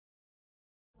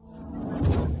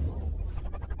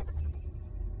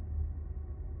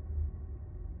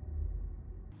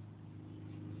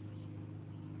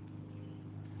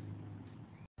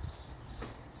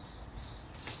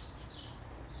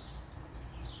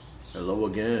Hello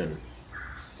again,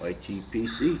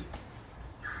 YTPC.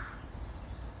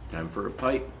 Time for a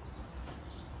pipe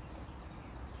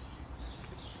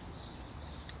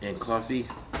and coffee.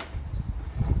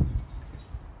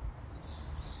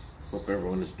 Hope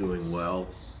everyone is doing well.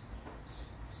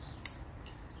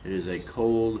 It is a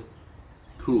cold,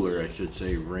 cooler, I should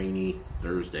say, rainy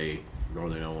Thursday,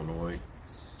 Northern Illinois.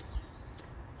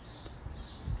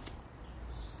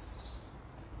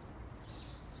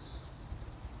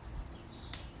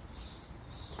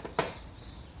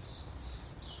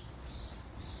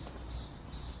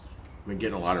 Been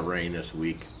getting a lot of rain this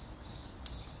week.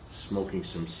 Smoking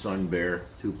some sunbear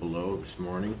Tupelo this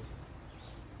morning.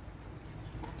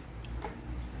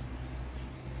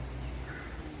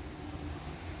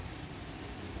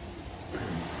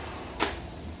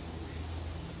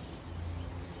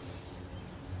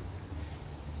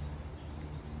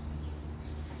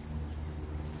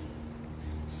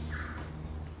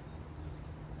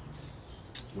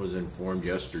 Was informed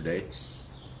yesterday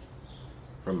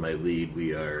from my lead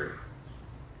we are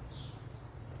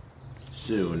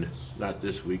soon, not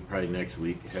this week, probably next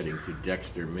week, heading to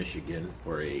Dexter, Michigan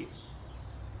for a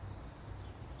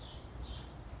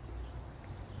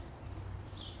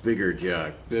bigger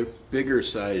job, bigger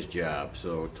size job.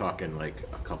 So talking like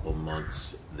a couple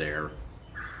months there.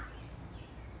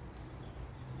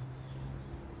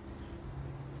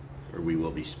 Or we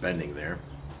will be spending there.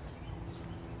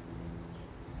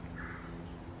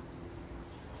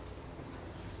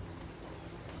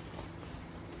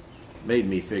 Made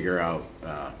me figure out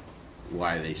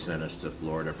why they sent us to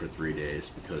Florida for 3 days,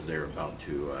 because they're about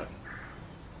to,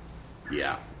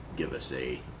 give us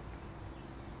a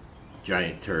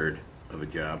giant turd of a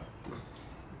job.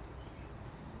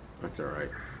 That's all right.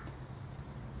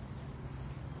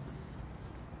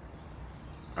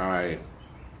 I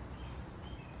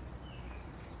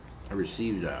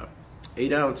received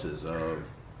 8 ounces of,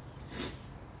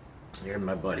 here's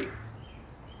my buddy.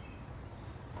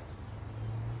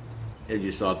 As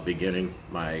you saw at the beginning,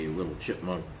 my little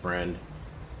chipmunk friend,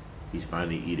 he's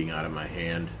finally eating out of my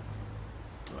hand.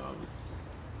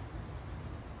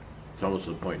 It's almost to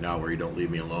the point now where he don't leave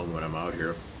me alone when I'm out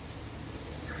here.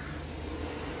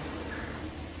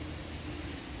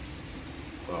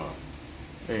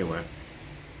 Anyway,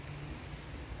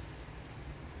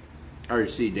 I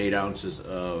received 8 ounces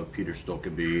of Peter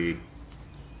Stokeby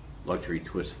Luxury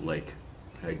Twist Flake.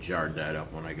 I jarred that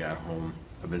up when I got home.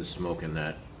 I've been smoking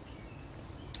that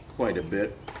quite a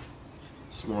bit.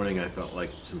 This morning I felt like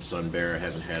some sunbear. I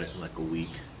haven't had it in like a week.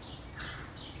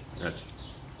 That's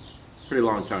a pretty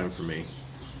long time for me.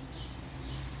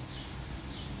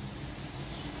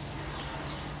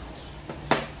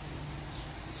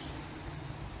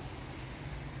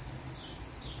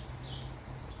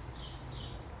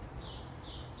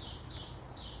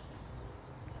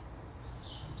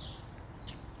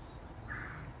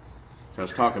 So I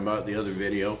was talking about the other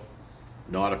video,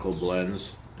 nautical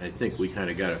blends. I think we kind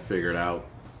of got it figured out.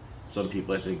 Some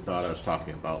people, I think, thought I was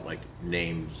talking about like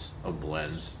names of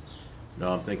blends.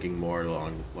 No, I'm thinking more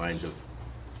along the lines of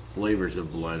flavors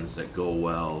of blends that go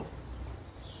well.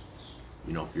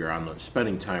 You know, if you're on the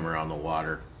spending time around the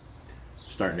water.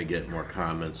 Starting to get more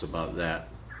comments about that.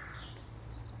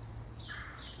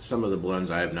 Some of the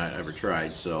blends I have not ever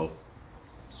tried, so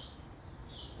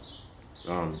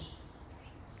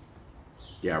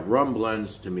yeah, rum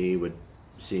blends to me would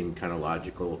seem kind of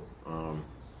logical.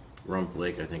 Rum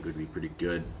flake I think would be pretty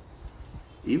good.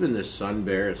 Even this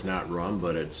sunbear, it's not rum,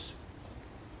 but it's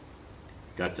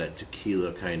got that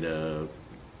tequila kind of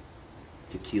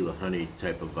tequila honey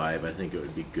type of vibe. I think it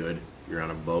would be good if you're on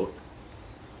a boat.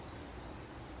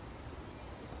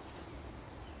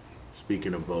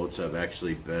 Speaking of boats, I've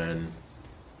actually been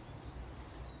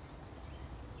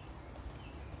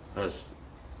I was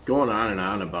going on and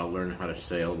on about learning how to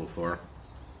sail before.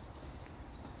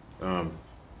 I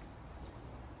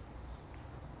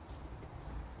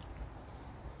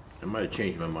might have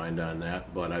changed my mind on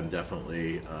that, but I've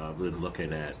definitely been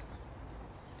looking at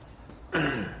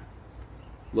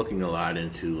looking a lot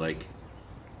into like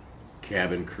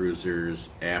cabin cruisers,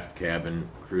 aft cabin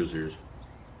cruisers.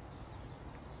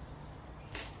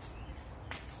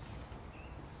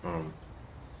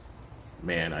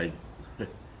 Man, I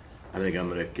think I'm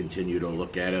going to continue to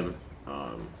look at them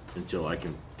until I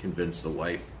can convince the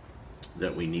wife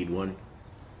that we need one.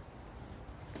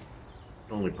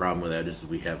 The only problem with that is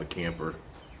we have a camper,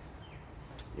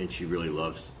 and she really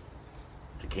loves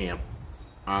to camp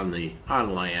on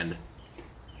land,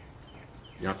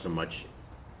 not so much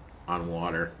on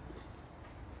water.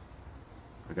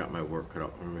 I got my work cut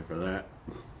out for me for that,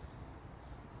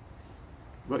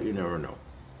 but you never know.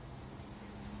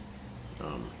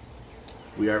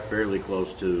 we are fairly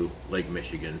close to Lake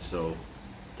Michigan, so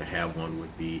to have one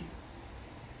would be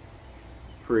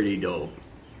pretty dope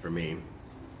for me.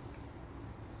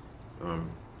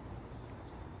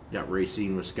 Got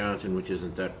Racine, Wisconsin, which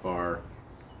isn't that far.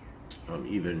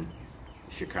 Even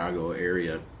Chicago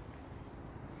area.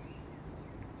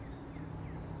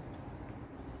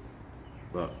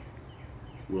 But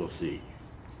we'll see.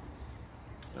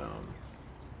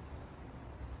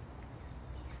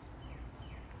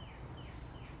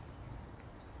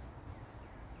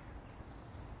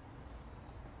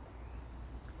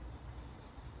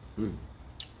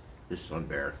 This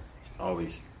sunbear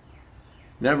always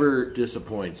never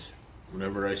disappoints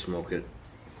whenever I smoke it.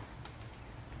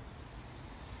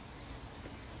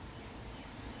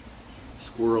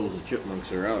 Squirrels and chipmunks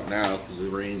are out now because the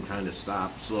rain kind of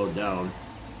stopped, slowed down.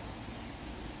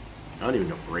 I don't even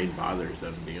know if rain bothers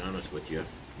them, to be honest with you.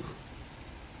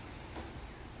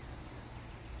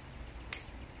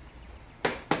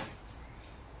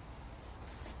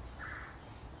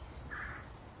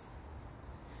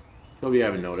 So if you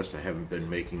haven't noticed, I haven't been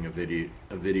making a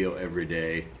video every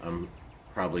day. I'm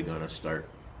probably gonna start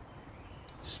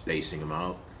spacing them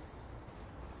out.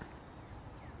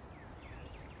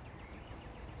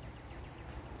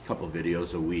 A couple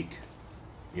videos a week,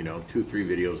 you know, 2-3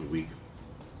 videos a week.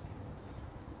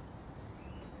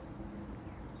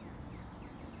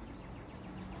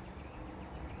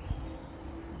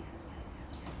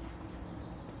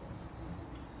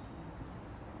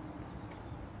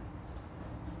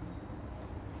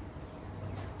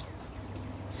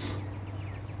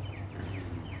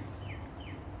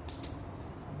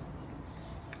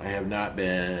 I have not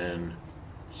been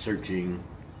searching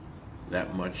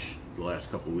that much the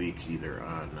last couple weeks either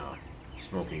on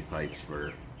smoking pipes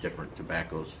for different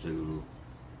tobaccos to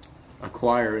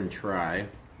acquire and try.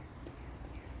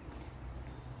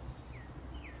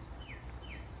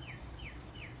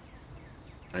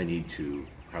 I need to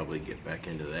probably get back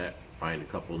into that, find a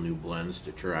couple new blends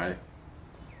to try.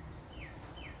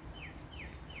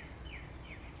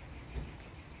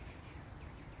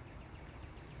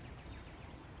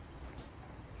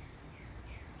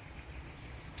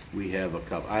 We have a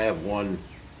couple. I have one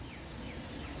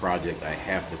project I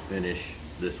have to finish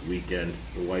this weekend.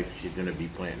 The wife, she's going to be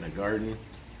planting a garden,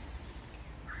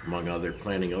 among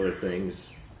planting other things.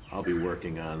 I'll be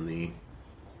working on the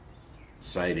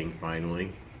siding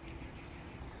finally.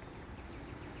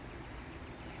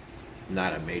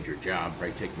 Not a major job,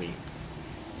 probably take me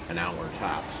an hour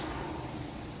tops.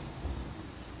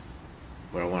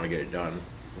 But I want to get it done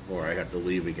before I have to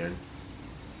leave again.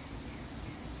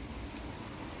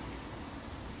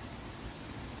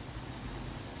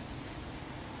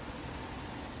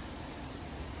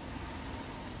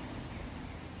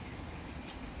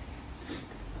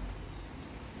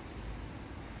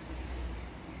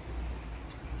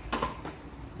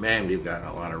 Man, we've gotten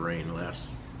a lot of rain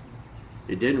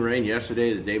It didn't rain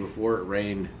yesterday. The day before it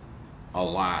rained a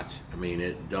lot. I mean,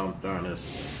 it dumped on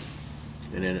us.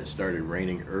 And then it started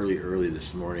raining early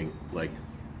this morning. Like,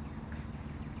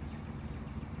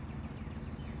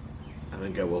 I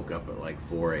think I woke up at like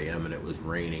 4 a.m. and it was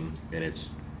raining. And it's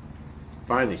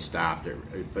finally stopped.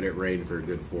 But it rained for a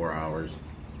good 4 hours.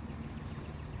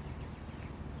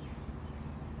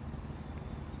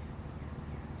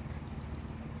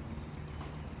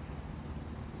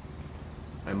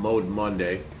 I mowed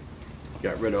Monday,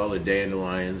 got rid of all the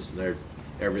dandelions.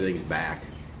 Everything's back.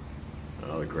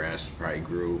 The grass probably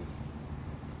grew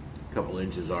a couple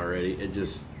inches already. It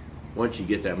just, once you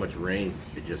get that much rain,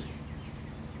 it just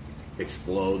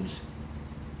explodes.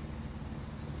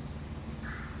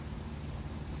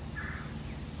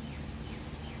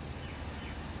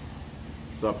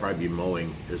 So I'll probably be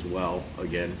mowing as well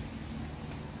again.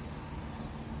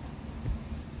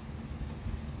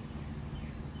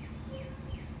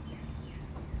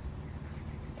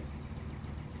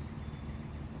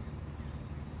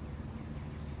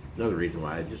 Another reason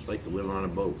why I just like to live on a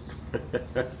boat.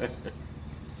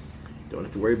 Don't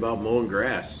have to worry about mowing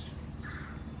grass.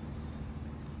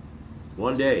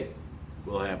 One day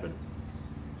will happen.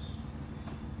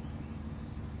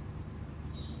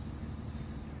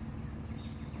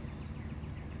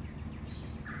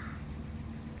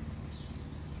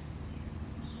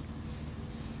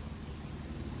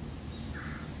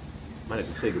 Might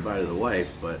have to say goodbye to the wife,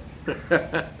 but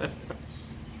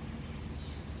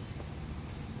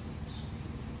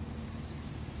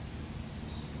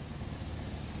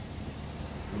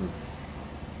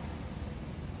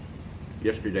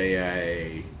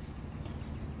yesterday I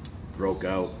broke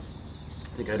out,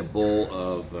 I think I had a bowl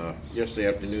of, yesterday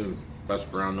afternoon, Best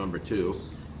Brown number 2.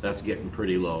 That's getting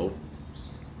pretty low.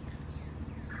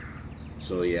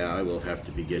 So yeah, I will have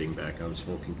to be getting back on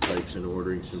smoking pipes and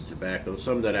ordering some tobacco.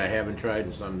 Some that I haven't tried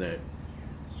and some that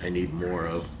I need more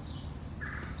of.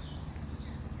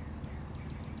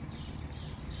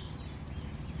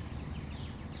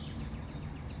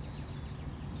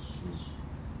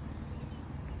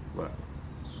 But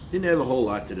didn't have a whole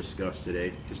lot to discuss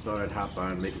today. Just thought I'd hop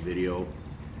on, make a video,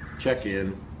 check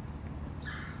in.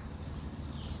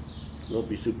 Won't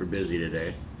be super busy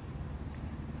today.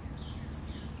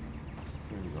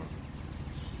 There you go.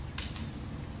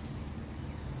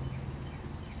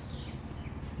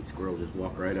 These squirrels just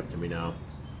walk right up to me now.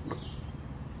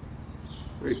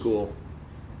 Very cool.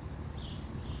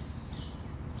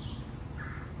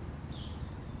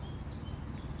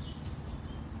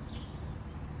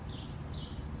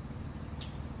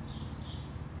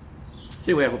 So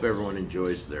anyway, I hope everyone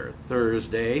enjoys their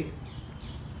Thursday.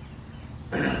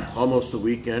 Almost the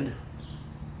weekend.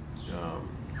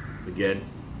 Again,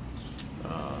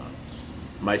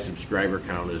 my subscriber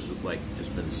count is like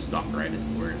just been stuck right at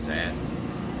where it's at,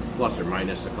 plus or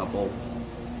minus a couple.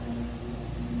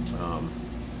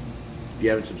 If you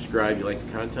haven't subscribed, you like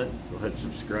the content, go ahead and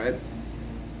subscribe.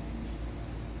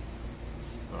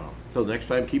 Till next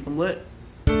time, keep them lit.